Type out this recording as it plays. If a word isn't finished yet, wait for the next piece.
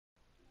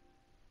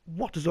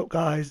What is up,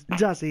 guys?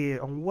 Daz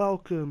here and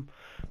welcome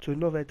to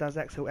another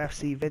Dazexso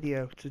FC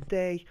video.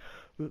 Today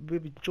we'll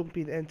be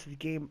jumping into the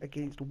game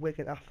against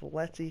Wigan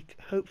Athletic.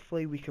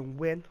 Hopefully we can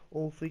win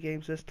all 3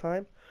 games this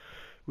time.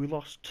 We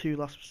lost 2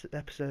 last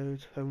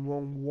episodes and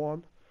won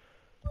 1.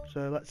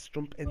 So let's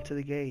jump into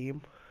the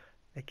game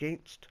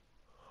against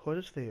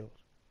Huddersfield.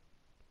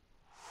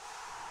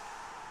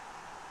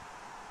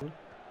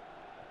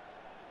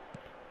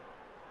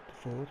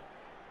 Forward.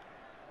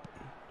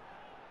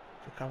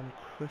 To Callum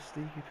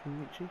Christie, if he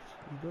reaches,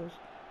 he does.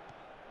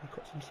 He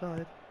cuts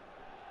inside.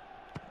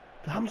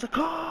 The Hamza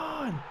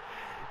Khan!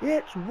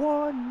 It's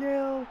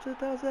 1-0 to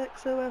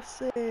Dazexso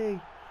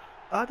FC!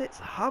 And it's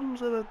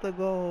Hamza with the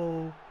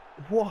goal!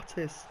 What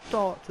a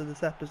start to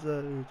this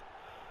episode!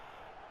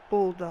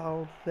 Ball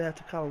down there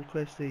to Callum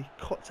Christie,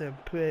 cuts him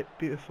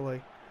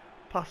beautifully.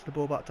 Passes the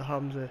ball back to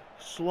Hamza,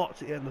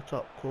 slots it in the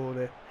top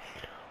corner.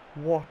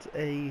 What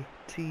a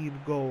team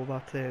goal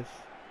that is.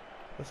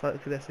 Let's look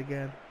at this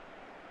again.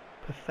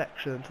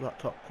 Perfection into that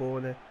top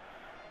corner.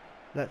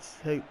 Let's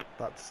hope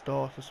that's the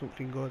start of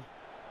something good.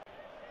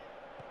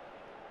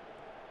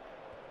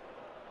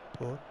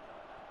 Good.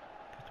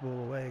 Get the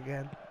ball away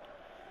again.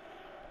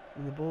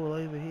 And the ball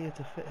over here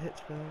to fit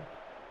Hitzfeld.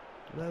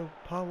 No,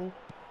 Powell.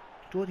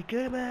 Jordi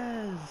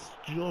Gomez!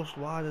 Just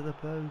wide of the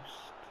post.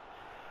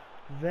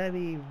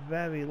 Very,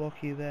 very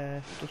lucky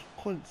there. Just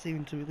couldn't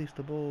seem to release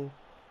the ball.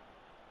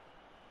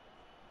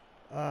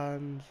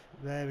 And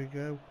there we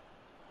go.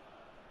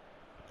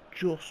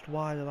 Just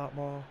wide of that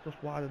mark,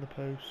 just wide of the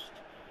post.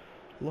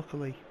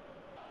 Luckily.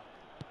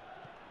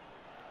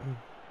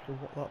 So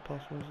what that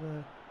pass was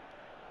there.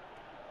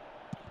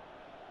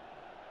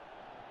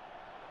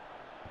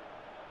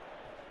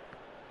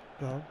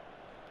 Go.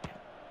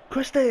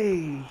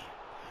 Christie!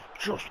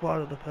 Just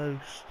wide of the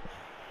post.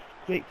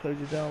 Great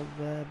closing down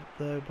there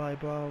though by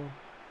Brown.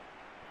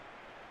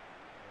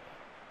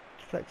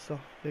 Deflects off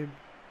him.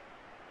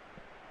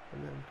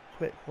 And then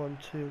quick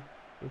 1-2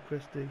 with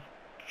Christie.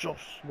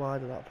 Just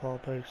wide of that far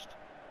post.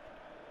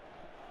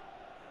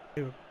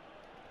 Puts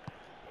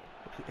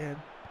it in.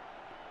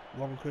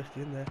 Long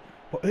Christie in there.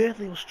 But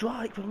Early will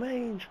strike from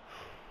range.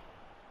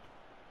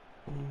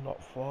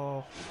 Not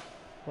far.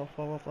 Not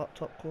far off that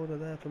top corner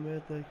there from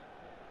Early.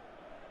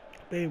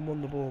 Bain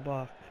won the ball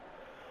back.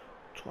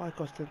 Try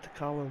crossed into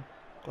Callum.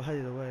 Got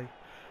headed away.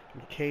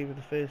 And came for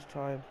the first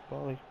time.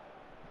 Volley.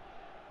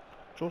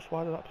 Just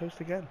wide of that post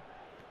again.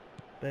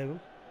 Bain.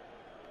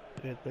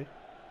 Early.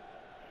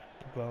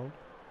 Brown.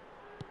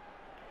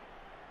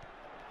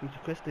 Into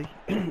Christie.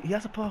 He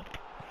has a pop.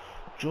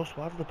 Just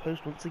wide of the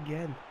post once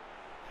again.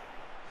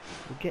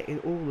 We're getting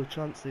all the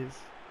chances.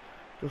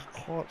 Just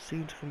can't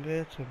seem to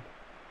convert them.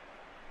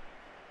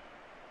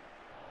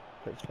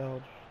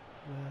 Hitzfeld.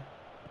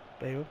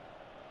 Bayer.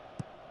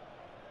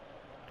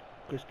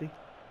 Christie.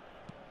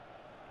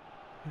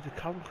 Into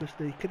Callum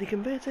Christie. Can he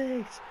convert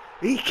it?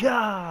 He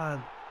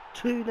can!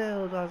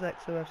 2-0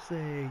 Dazexso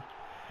FC.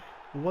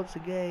 Once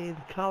again,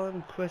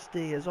 Callum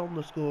Christie is on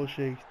the score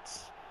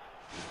sheets.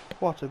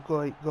 What a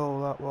great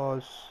goal that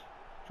was.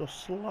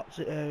 Just slots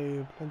it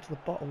home into the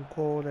bottom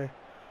corner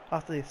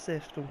after the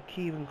assist from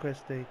Kevin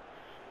Christie.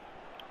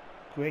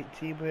 Great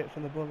teamwork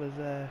from the brothers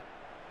there.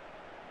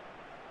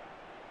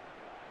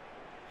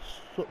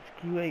 Such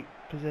great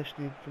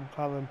positioning from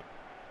Callum.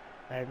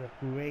 And a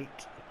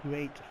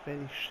great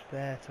finish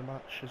there to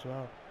match as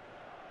well.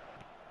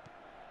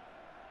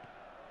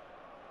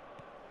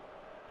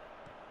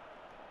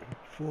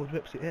 Forward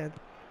whips it in.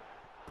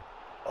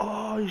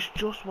 Oh, he's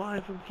just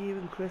wide from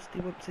Kevin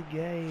Christie once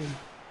again.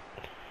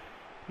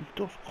 He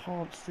just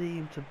can't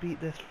seem to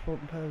beat this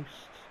front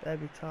post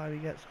every time he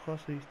gets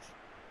across it.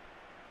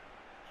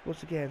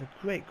 Once again,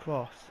 a great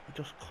cross. He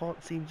just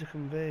can't seem to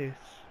convert.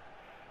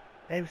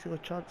 Every single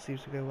chance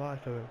seems to go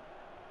wide for him.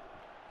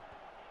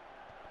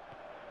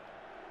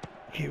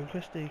 Kevin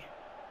Christie.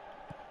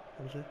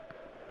 What was it?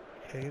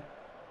 Kane.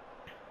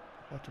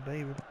 Out to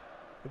Bayram.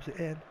 Whips it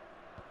in.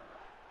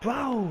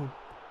 Brown!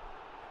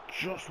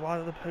 Just wide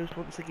of the post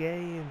once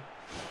again.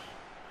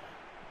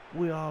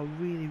 We are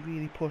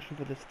really pushing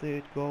for this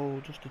 3rd goal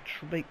just to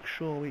make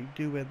sure we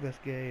do win this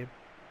game.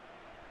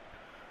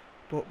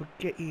 But we're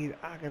getting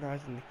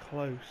agonisingly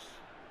close.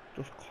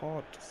 Just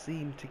can't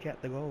seem to get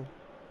the goal.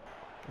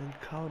 And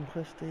Callum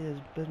Christie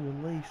has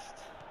been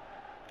released.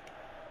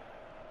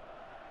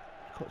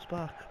 Cuts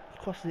back,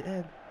 crosses it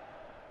in.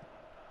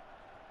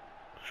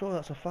 Sure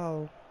that's a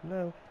foul.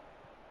 No.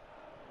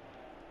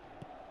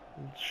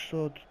 And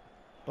should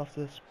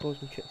after this ball's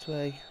been kicked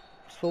away.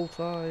 It's full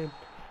time.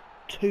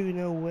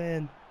 2-0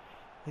 win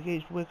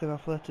against Wigan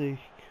Athletic.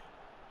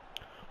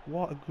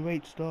 What a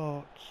great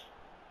start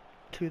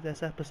to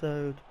this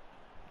episode.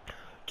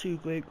 2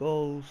 great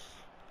goals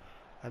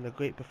and a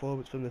great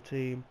performance from the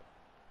team.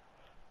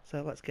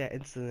 So let's get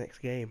into the next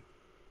game.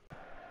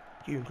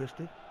 Kevin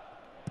Christie.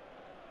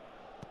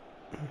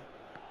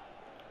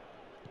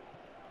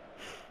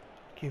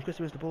 Kevin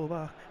Christie wins the ball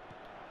back.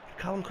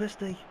 Callum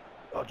Christie.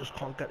 Oh, just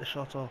can't get the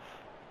shot off.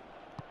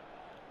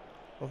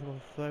 Over on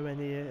the throw in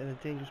here in a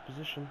dangerous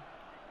position.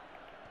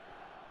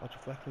 Out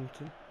of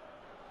Fleckington.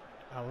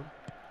 Allen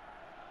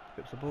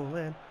whips the ball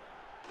in,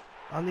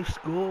 and he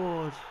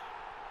scored.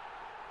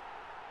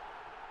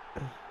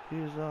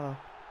 Here's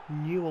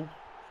Newell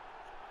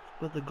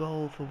with the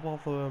goal for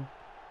Rotherham.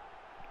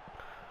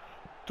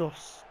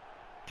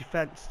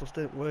 Defence just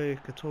didn't work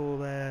at all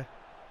there.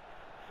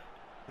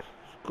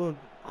 Good.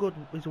 It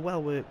was a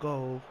well-worked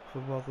goal for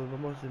Rotherham, I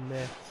must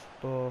admit,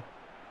 but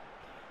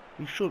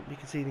we shouldn't be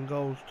conceding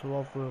goals to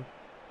Rotherham.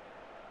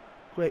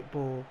 Great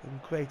ball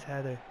and great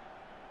header.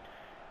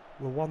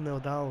 We're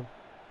 1-0 down.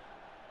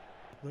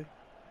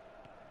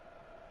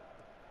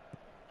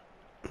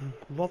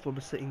 Rotherham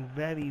are sitting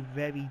very,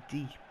 very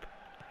deep.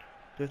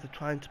 They're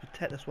trying to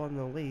protect this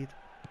 1-0 lead.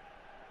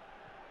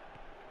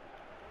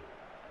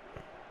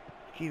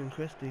 Kieran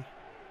Christie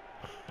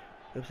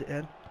whips it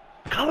in.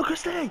 Callum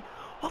Christie!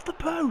 Off the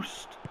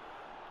post!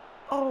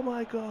 Oh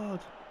my god!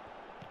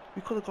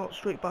 We could have got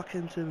straight back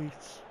into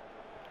it.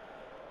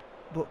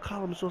 But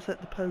Callum's just hit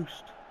the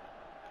post.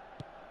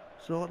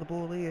 So I got the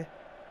ball here.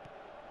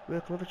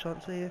 Work another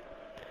chance here.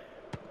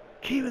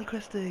 Kieran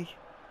Christie!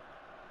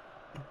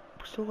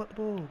 We still got the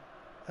ball.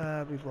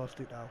 We've lost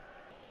it now.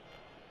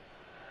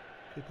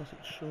 We pass it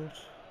short.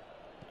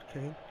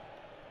 Kane.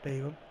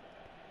 Bayram.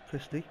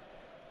 Christie.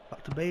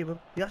 Back to Bayram.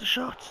 He has a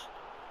shot!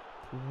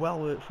 Well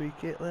worked free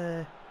kick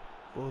there.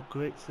 But a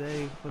great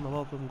save from the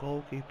Rotherham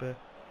goalkeeper.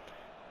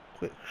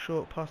 Quick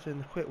short passing,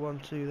 a quick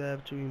 1-2 there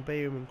between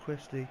Bayram and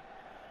Christie.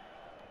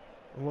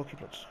 Unlucky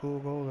not to score a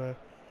goal there.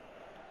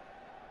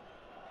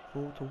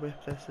 Forward to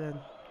whip this in.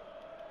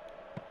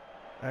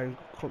 And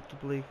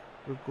comfortably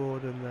with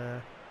Gordon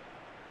there.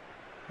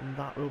 And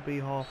that will be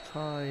half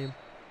time.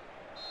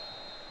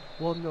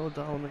 1-0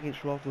 down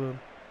against Rotherham.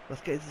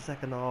 Let's get into the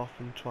second half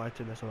and try to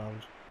turn this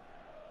around.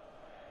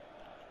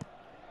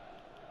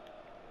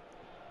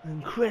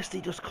 And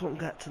Christie just couldn't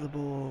get to the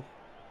ball.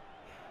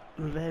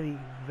 Very,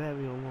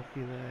 very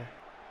unlucky there.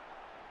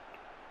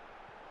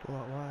 Ball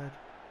out wide.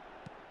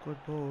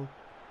 Good ball.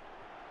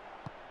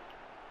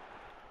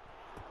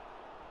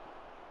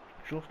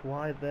 Just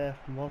wide there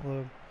from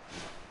Rotherham.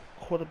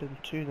 Could have been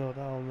 2-0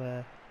 down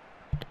there.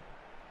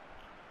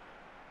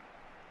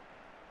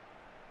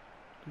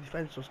 The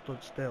defence just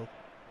stood still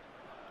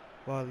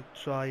while he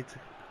tried to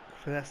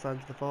finesse that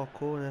into the far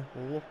corner.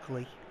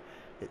 Luckily,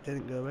 it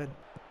didn't go in.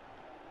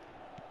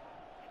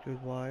 Goes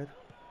wide.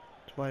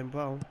 It's Ryan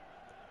Brown.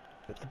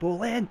 Gets the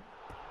ball in!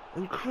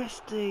 And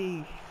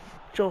Christie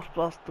just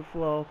past the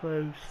far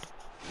post.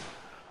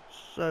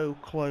 So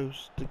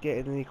close to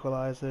getting an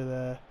equaliser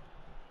there.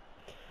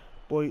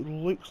 But it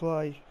looks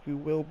like we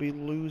will be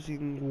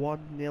losing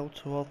 1-0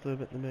 to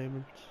Rotherham at the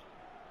moment.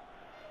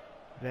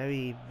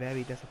 Very,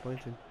 very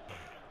disappointing.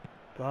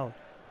 Brown.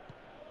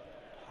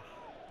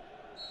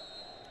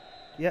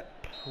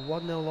 Yep,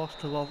 1-0 loss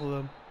to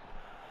Rotherham.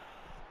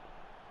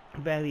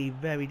 Very,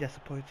 very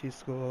disappointing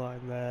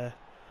scoreline there.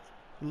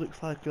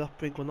 Looks like we'll have to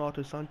bring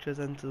Renato Sanchez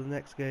into the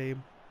next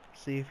game.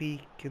 See if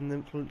he can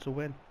influence a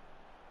win.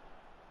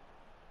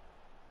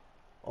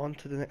 On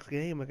to the next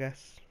game, I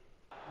guess.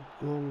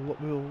 We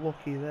were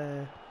lucky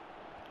there.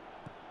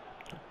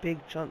 A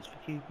big chance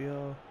for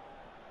QPR.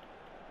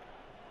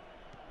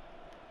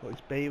 But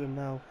it's Bayram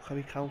now. Can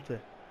we counter?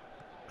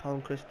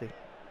 Callum Christie.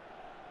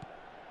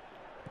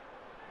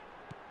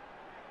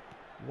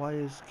 Why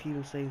is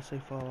Keenan staying so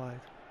far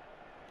wide?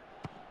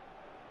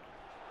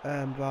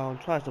 Brown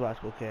tries the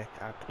bicycle kick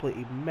and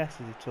completely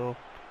messes it up.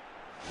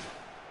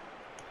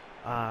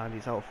 And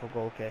he's out for a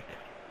goal kick.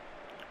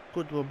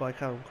 Good run by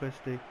Callum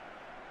Christie.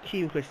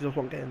 Kieran Christie doesn't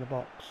want to get in the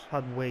box.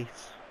 Had weight.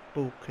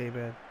 Ball came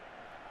in.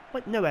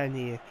 Went nowhere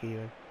near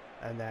Kieran.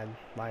 And then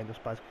Ryan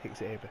just bicycle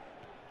kicks it over.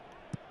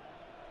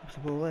 Puts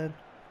the ball in.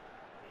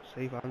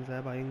 Save hands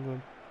there by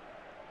England.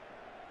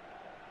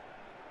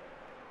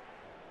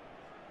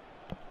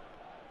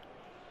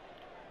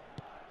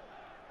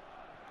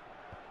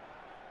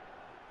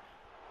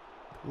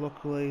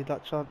 Luckily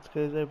that chance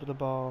goes over the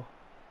bar.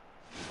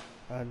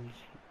 And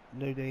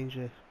no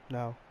danger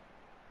now.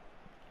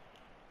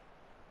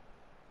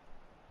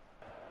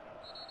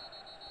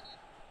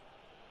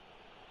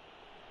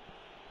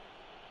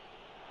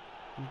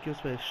 He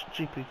gives me a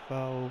stupid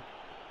foul.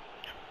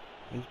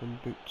 He's been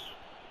booked.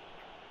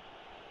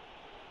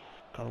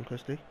 Callum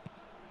Christie.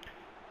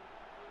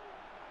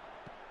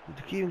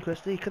 To Kieran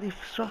Christie, can he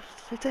thrust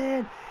it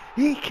in?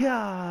 He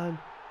can!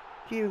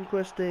 Kieran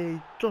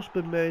Christie just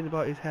been moaning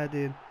about his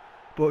heading,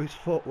 but his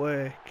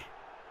footwork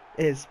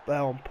is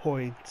on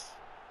point.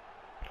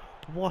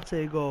 What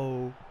a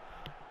goal!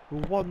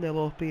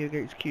 1-0 up here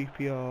against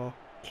QPR.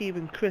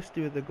 Kieran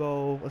Christie with the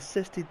goal,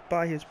 assisted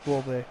by his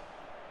brother.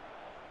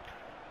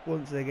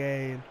 Once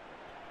again,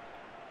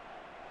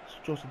 it's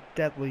just a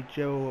deadly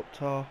Joe up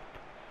top.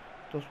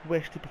 Just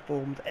wished he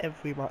performed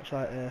every match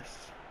like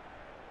this.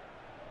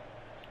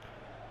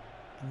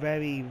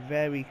 Very,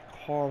 very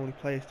calmly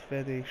placed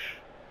finish.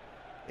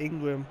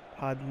 Ingram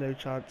had no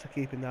chance of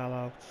keeping that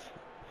out.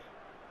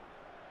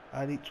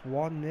 And it's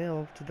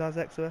 1-0 to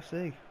Dazexso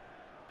FC.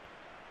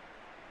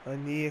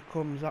 And here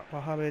comes Zach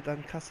Mohammed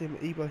and Kasim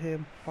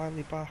Ibrahim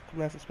finally back from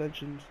their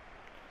suspensions.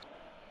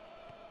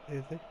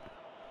 Is he?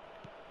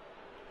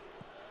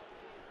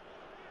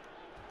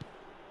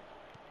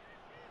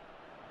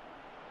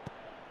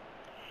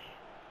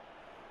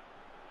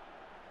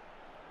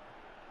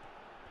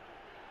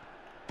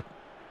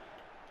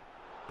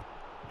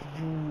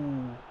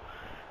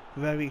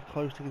 Very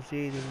close to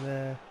conceding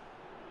there.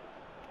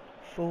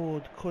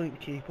 Forward couldn't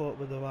keep up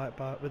with the right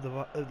back, with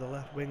the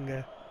left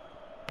winger.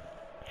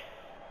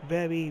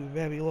 Very,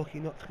 very lucky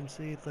not to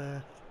concede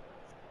there.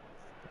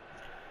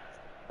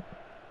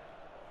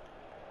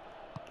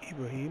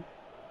 Ibrahim.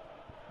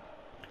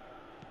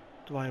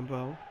 Dwayne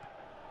Brown.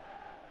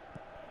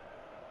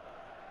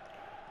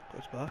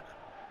 Goes back.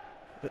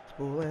 Puts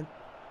the ball in.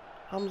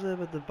 Hamza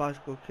with the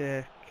bicycle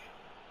kick.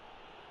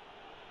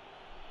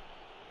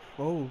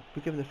 Oh,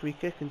 we're given a free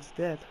kick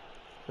instead.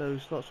 So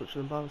it's not such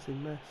an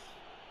embarrassing miss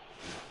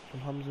from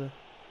Hamza.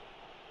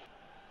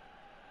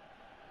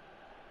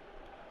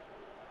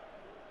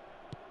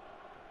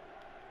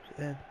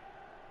 In.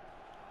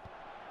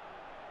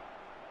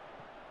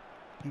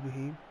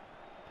 Ibrahim.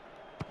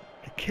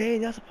 The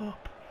Kane has a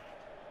pop.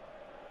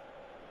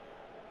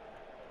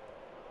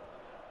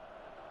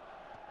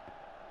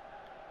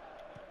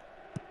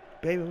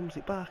 Baby runs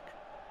it back.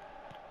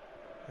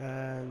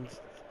 And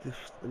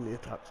the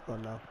attack's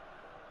gone now.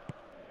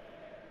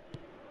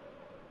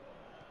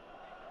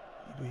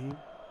 Ibrahim.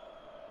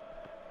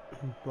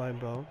 Ryan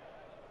Brown.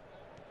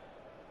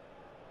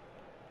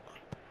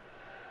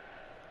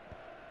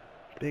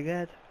 Big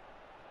Ed.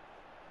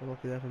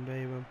 Lucky there from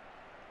Bayram.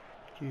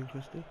 Kieran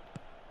Christie.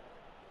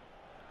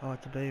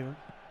 Hard to Bayram.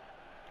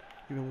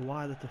 Even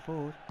wider to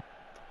forward.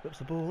 Whips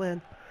the ball in.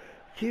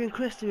 Kieran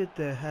Christie with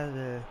the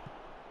header.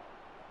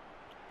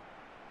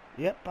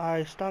 Yep,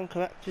 I stand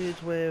corrected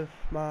with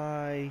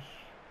my...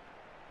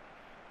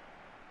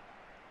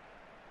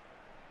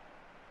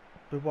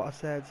 with what I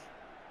said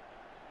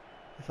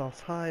this whole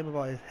time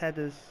about his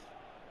headers.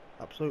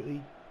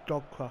 Absolutely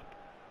dog crap.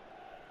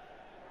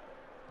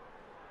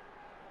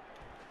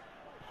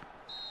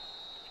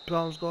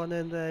 Brown's gone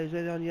in there, he's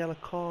really on yellow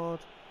card.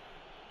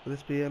 Will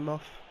this be him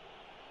off?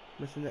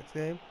 Missing next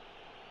game?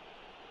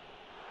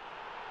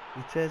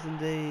 It is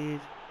indeed.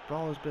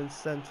 Brown's been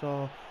sent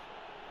off.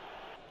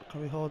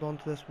 Can we hold on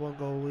to this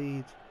 1-goal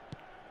lead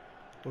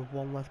with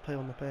one less play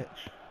on the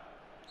pitch?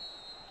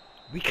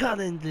 We can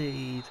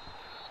indeed!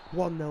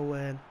 1-0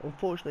 win.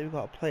 Unfortunately we've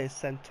got a player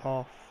sent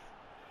off.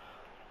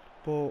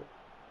 But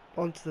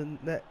on to the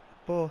net.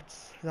 But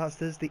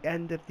this is the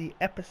end of the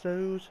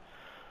episode.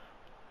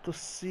 To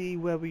see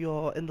where we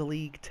are in the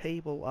league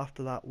table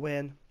after that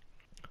win.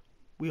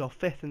 We are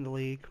 5th in the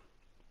league.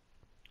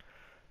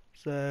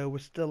 So we're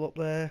still up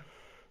there.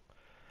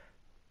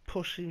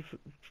 Pushing,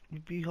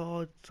 be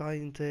hard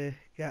trying to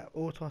get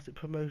automatic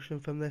promotion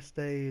from this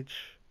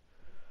stage.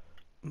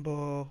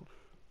 But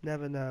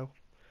never know.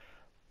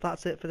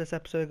 That's it for this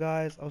episode,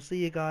 guys. I'll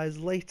see you guys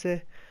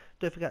later.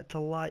 Don't forget to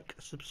like,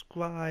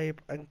 subscribe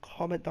and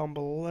comment down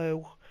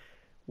below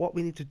what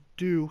we need to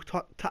do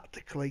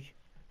tactically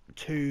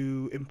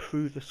to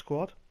improve the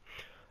squad,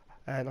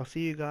 and I'll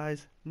see you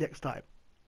guys next time.